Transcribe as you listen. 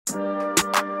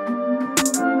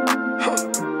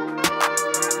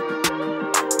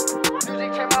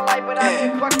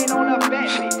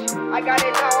I got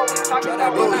it now, we talking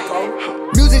about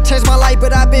Loui. Music changed my life,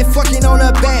 but I been fucking on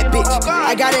a bad bitch.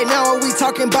 I got it now, and we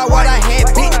talking about what I had,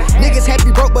 bitch. Niggas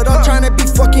happy broke, but I'm tryna be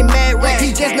fucking mad rich.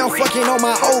 He just now fucking on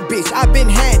my old bitch. I been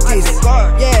had this,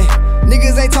 yeah.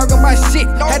 Niggas ain't talking about shit.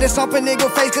 Had to stomp a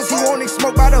nigga face, cause he wanted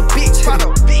smoke by the bitch.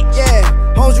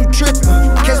 Yeah, hoes you trippin'.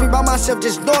 Catch me by myself,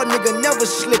 just know a nigga never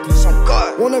slippin'.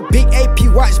 Want a big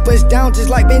AP watch, but it's down just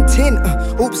like Ben 10.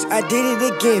 Oops, I did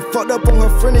it again. Fucked up on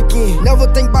her friend again. Never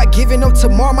think about giving up,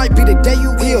 tomorrow might be the day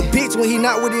you will. He a bitch when he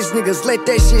not with his niggas, let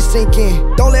that shit sink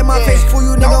in. Don't let my face fool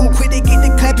you, nigga, I'm quick to get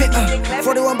the clapping.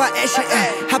 41 by action,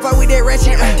 hop out with that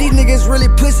ratchet. These niggas really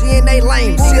pussy and they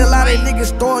lame. See a lot of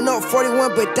niggas throwing up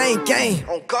 41, but they ain't game.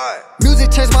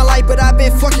 Music changed my life, but I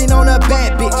been fucking on a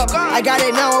bad bitch. I got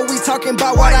it now, and we talking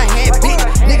about what I had, bitch.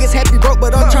 Niggas happy broke,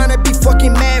 but I'm tryna be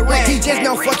fucking mad rich. He just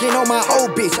now fucking on my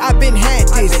old bitch. I been had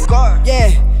this,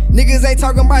 yeah. Niggas ain't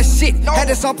talking about shit. Had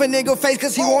to stomp a nigga face,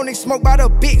 cause he wanted smoke by the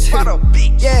bitch.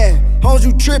 Yeah, hoes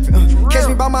you trippin'. Catch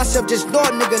me by myself, just know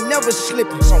a nigga never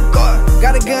slippin'.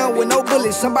 Got a gun with no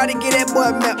bullets, somebody get that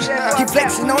boy map. He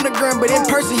flexin' on the ground, but in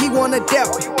person he wanna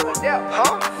doubt.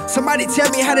 Somebody tell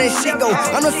me how that shit go.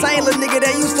 I'm the same little nigga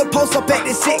that used to post up at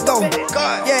the sit go.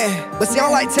 Yeah, but see, I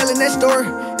don't like telling that story.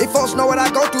 If folks know what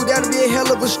I go through, that'll be a hell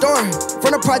of a story.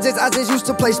 From the projects, I just used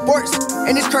to play sports.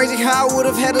 And it's crazy how I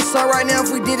would've had a son right now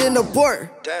if we didn't abort.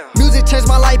 Music changed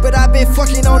my life, but I been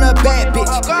fucking on a bad bitch.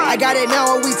 I got it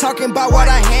now, and we talking about what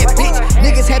I had, bitch.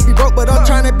 Niggas happy broke, but I'm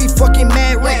tryna be fucking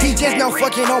mad rich. He just now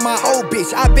fucking on my old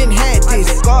bitch. I been had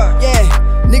this, yeah.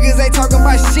 Niggas ain't talking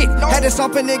about shit. Had to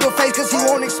stomp a nigga face, cause he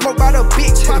wanted smoke by the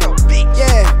bitch.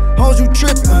 Yeah, hoes you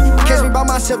trippin'. Catch me by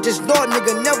myself, just know a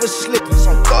nigga never slippin'.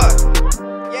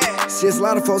 Yeah. See, it's a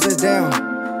lot of folks that's down,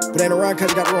 but ain't around cause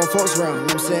you got the wrong folks around, you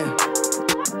know what I'm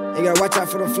saying? You gotta watch out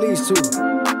for them fleas too.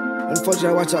 Them folks you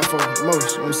gotta watch out for the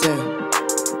most, you know what I'm saying?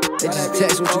 They just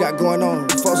text what you got going on.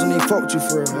 The folks don't even fuck with you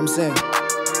for real, you know what I'm saying?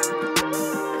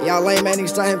 Y'all lame man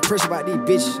niggas start having pressure about these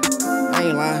bitches. I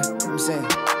ain't lying, you know what I'm saying?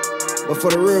 But for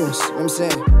the real ones, you know what I'm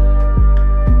saying?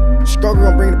 Struggle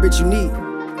gonna bring the bitch you need,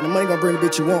 and the money gonna bring the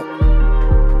bitch you want.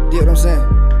 You know what I'm saying?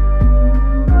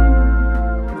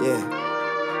 Yeah.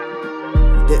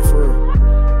 Dead for real.